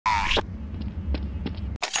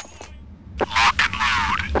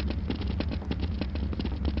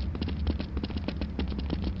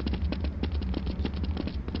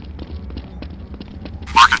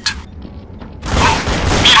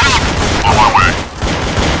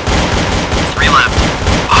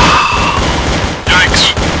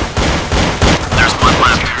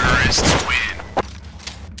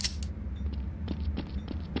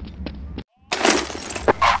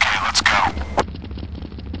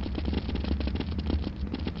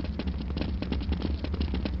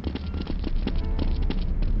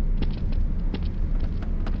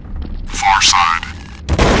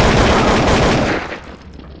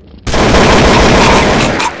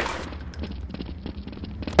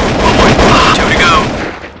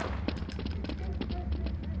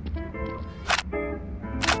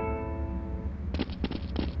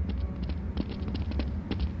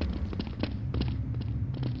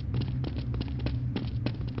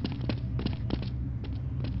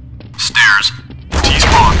stairs.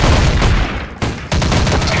 T-spawn.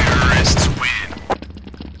 Terrorists win.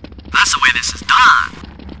 That's the way this is done.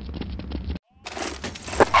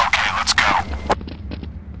 Okay, let's go.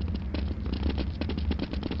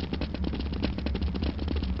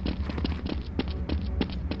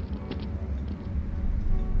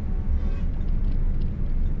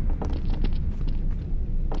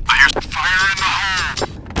 I hear fire in the hole.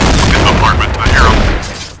 In the apartment, I hear him.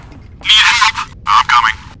 Need help? I'm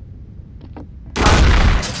coming.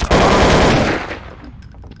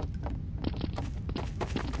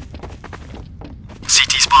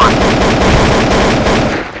 CT spawn.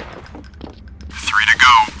 3 to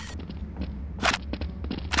go.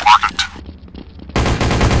 Mark it.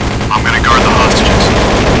 I'm gonna guard the hostages.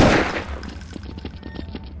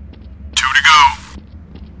 2 to go.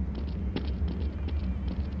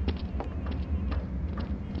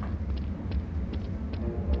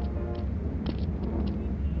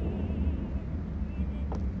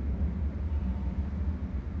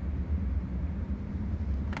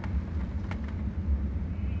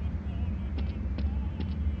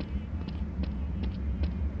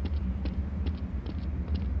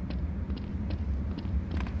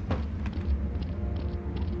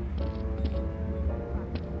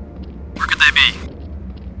 Where could they be?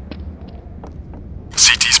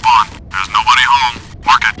 CT spawn. There's nobody home.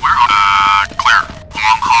 Mark it. Where? Clear.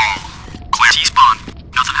 Long haul. Clear. T-spawn.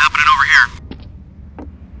 Nothing happening over here.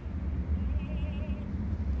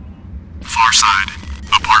 Far side.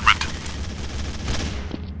 Apartment.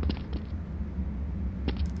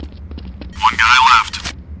 One guy left.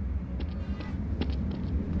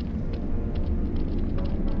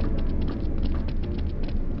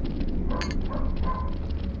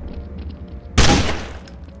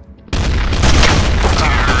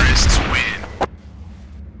 Terrorists win.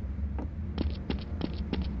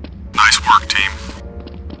 Nice work, team.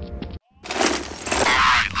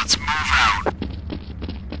 Alright, let's move out.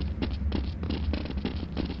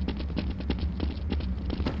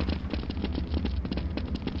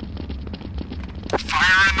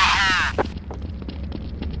 Fire in the hole.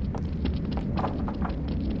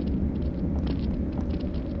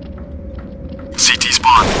 CT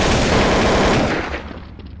spawn.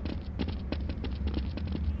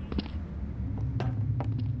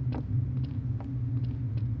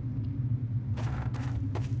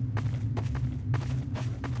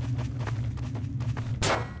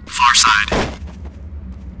 Far side.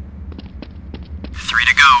 3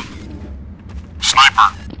 to go. Sniper.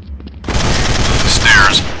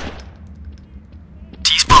 Stairs.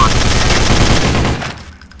 T-spawn.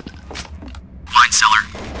 Wine cellar.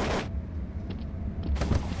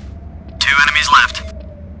 2 enemies left.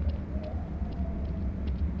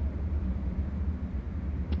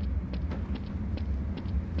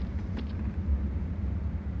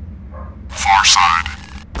 Far side.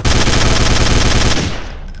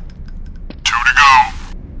 2 to go.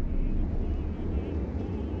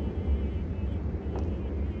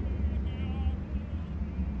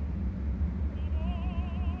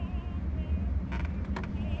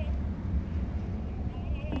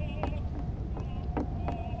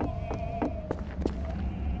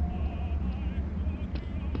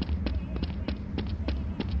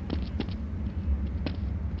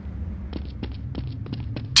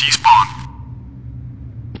 T-spawn.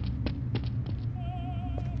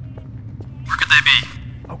 Where could they be?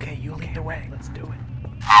 Okay, you lead the way. Let's do it.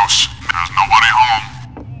 House. There's nobody home.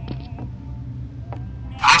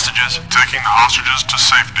 Hostages. Taking the hostages to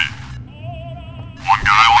safety. One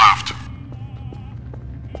guy left.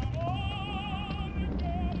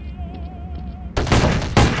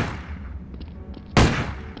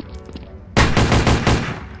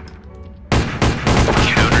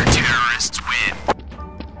 Counter-terrorists win.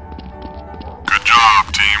 Good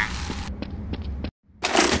job, team.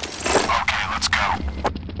 Okay, let's go.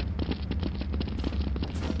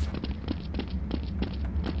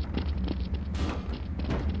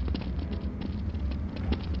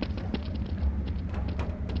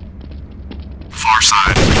 Far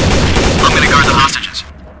side. I'm gonna guard the hostages.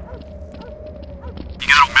 You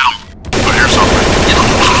got a middle. I hear something.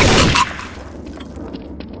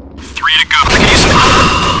 3 to go. I can use some.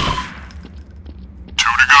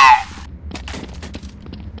 2 to go.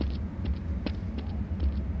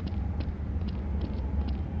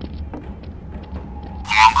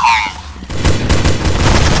 Long haul.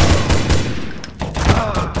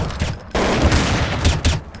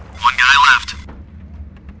 One guy left.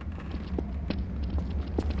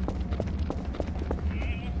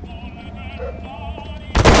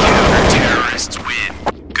 Counter-terrorists win.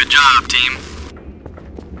 Good job, team.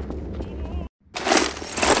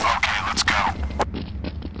 Okay, let's go.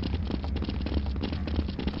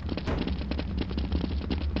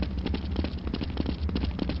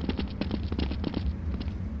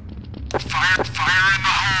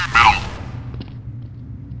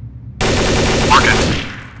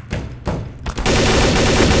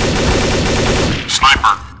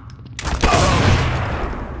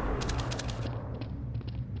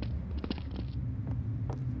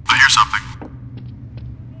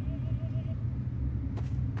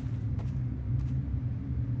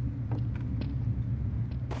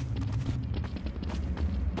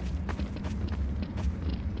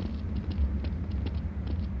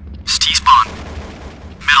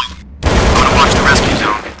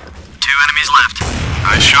 enemies left.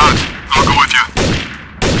 Nice shot. I'll go with you.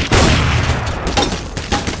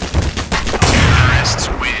 Terrorists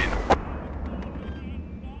win.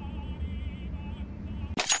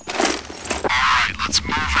 Alright, let's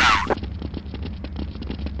move out.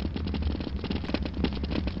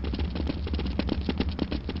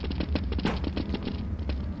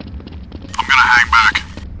 I'm gonna hang back.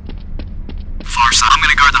 Far side, I'm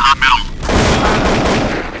gonna guard the hot middle.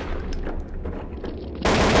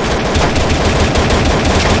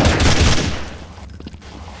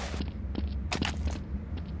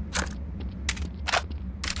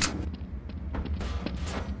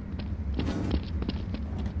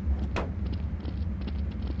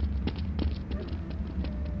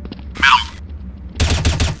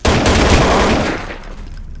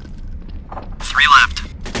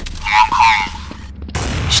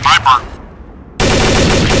 Sniper!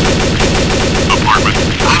 Apartment.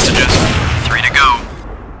 Hostages. 3 to go.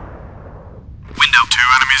 Window. 2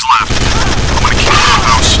 enemies left. I'm gonna keep the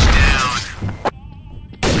house. Down.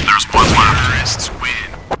 There's 1 left. Terrorists win.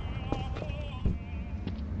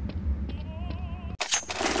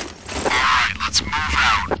 Alright, let's move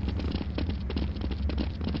out.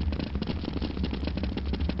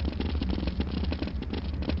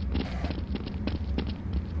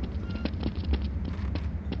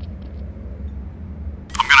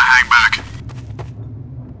 Hang back.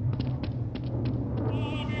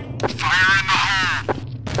 Fire in the hole!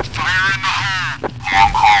 Fire in the hole!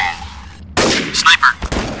 Long haul. Sniper!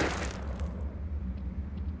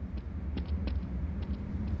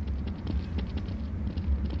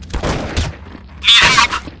 Need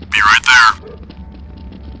help! Be right there.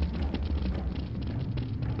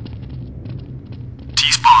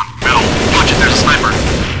 T-spawn, middle. Watch it, there's a sniper.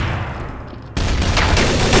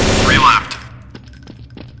 3 left.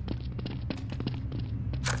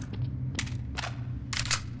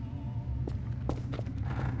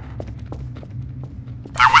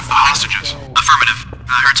 They're with the hostages. Affirmative.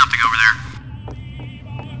 I heard something over there.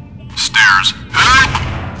 Stairs. Help!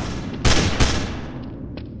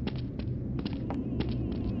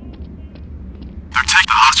 They're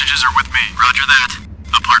taking the hostages are with me. Roger that.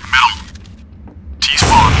 Apart middle.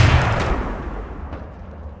 T-spawn.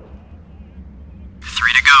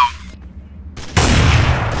 3 to go.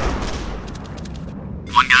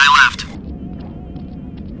 1 guy left.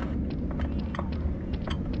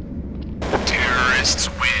 Terrorists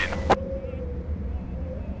win.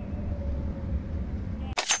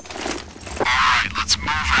 Alright, let's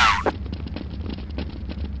move out.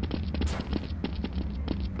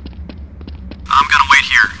 I'm gonna wait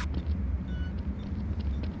here.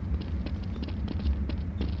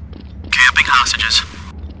 Camping hostages.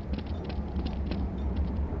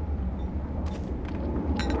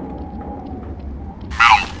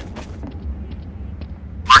 Middle.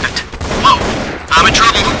 Mark it. Whoa! I'm in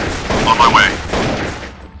trouble! On my way.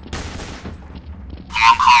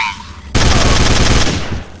 Long haul.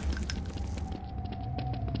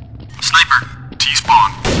 Sniper. T-spawn.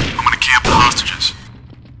 I'm gonna camp the hostages.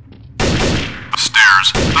 Stairs.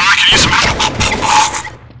 I can use some help.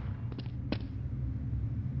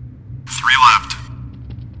 3 left.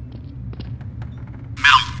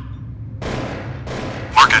 Middle.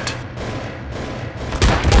 Mark it.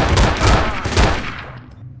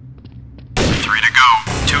 3 to go.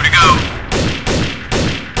 2 to go.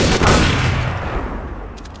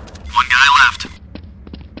 1 guy left.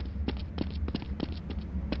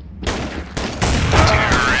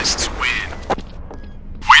 Terrorists win.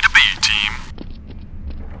 Way to be, team.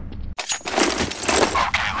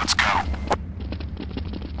 Okay, let's go.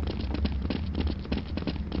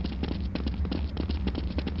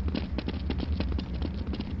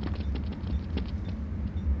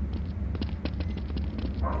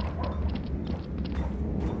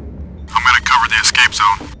 I'm gonna cover the escape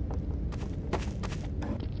zone.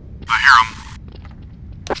 I hear him.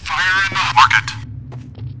 Fire in the market.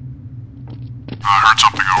 I heard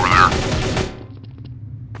something over there.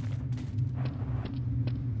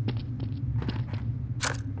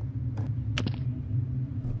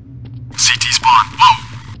 CT spawn. Whoa!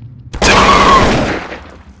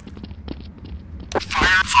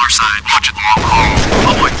 Fire far side. Watch it. Long haul.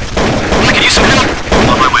 Oh boy. I can use some help.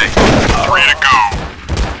 On my way. 3 to go.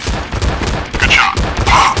 Good shot.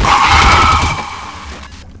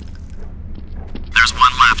 There's 1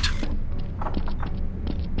 left.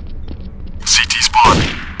 CT spawn.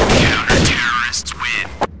 Counter-terrorists win.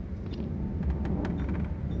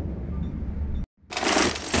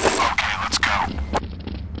 Okay, let's go.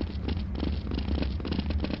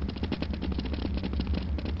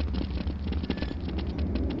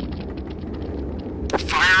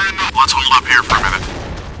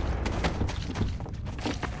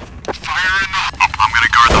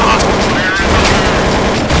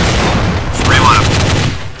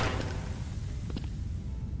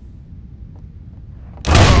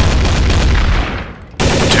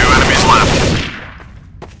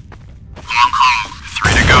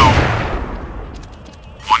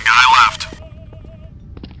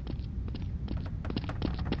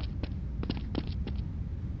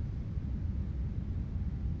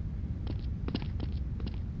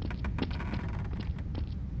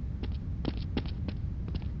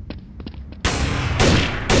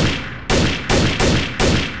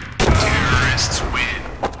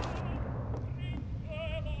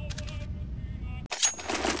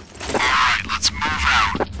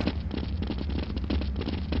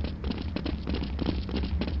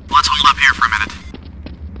 for a minute.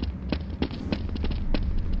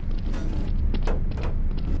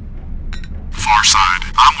 Far side.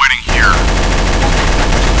 I'm waiting here.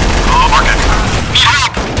 Oh, mark it. Need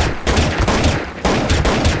help!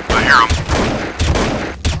 I hear him.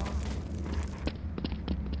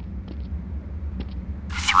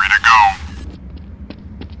 Three to go.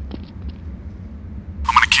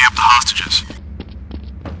 I'm gonna camp the hostages.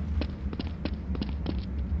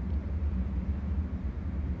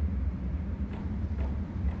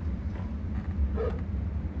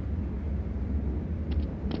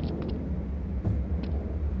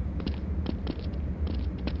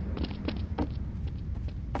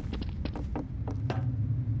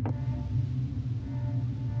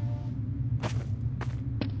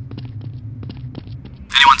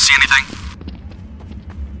 Anyone see anything?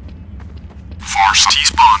 Far side.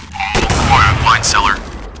 T-spawn. All quiet. Wine cellar.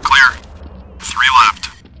 Clear. 3 left.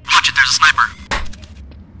 Watch it, there's a sniper.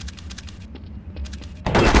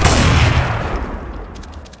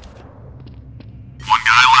 One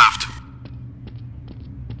guy left.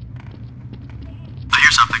 I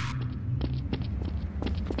hear something.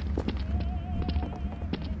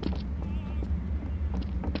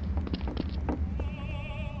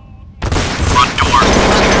 Front door.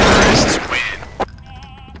 Terrorists win.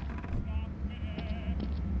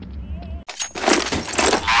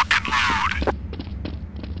 Lock and load.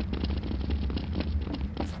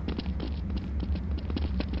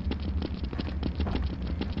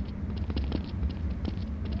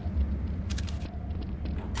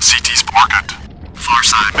 CT's market. Far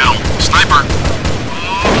side middle. Sniper.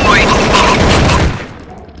 Oh, wait.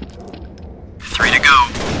 3 to go.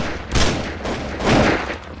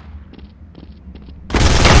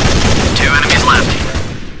 2 enemies left.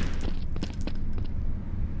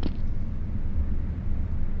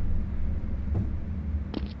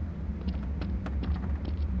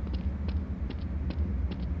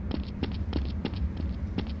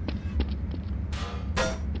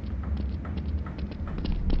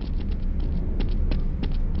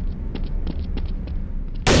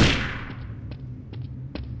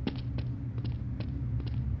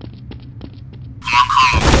 Long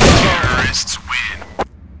haul. Terrorists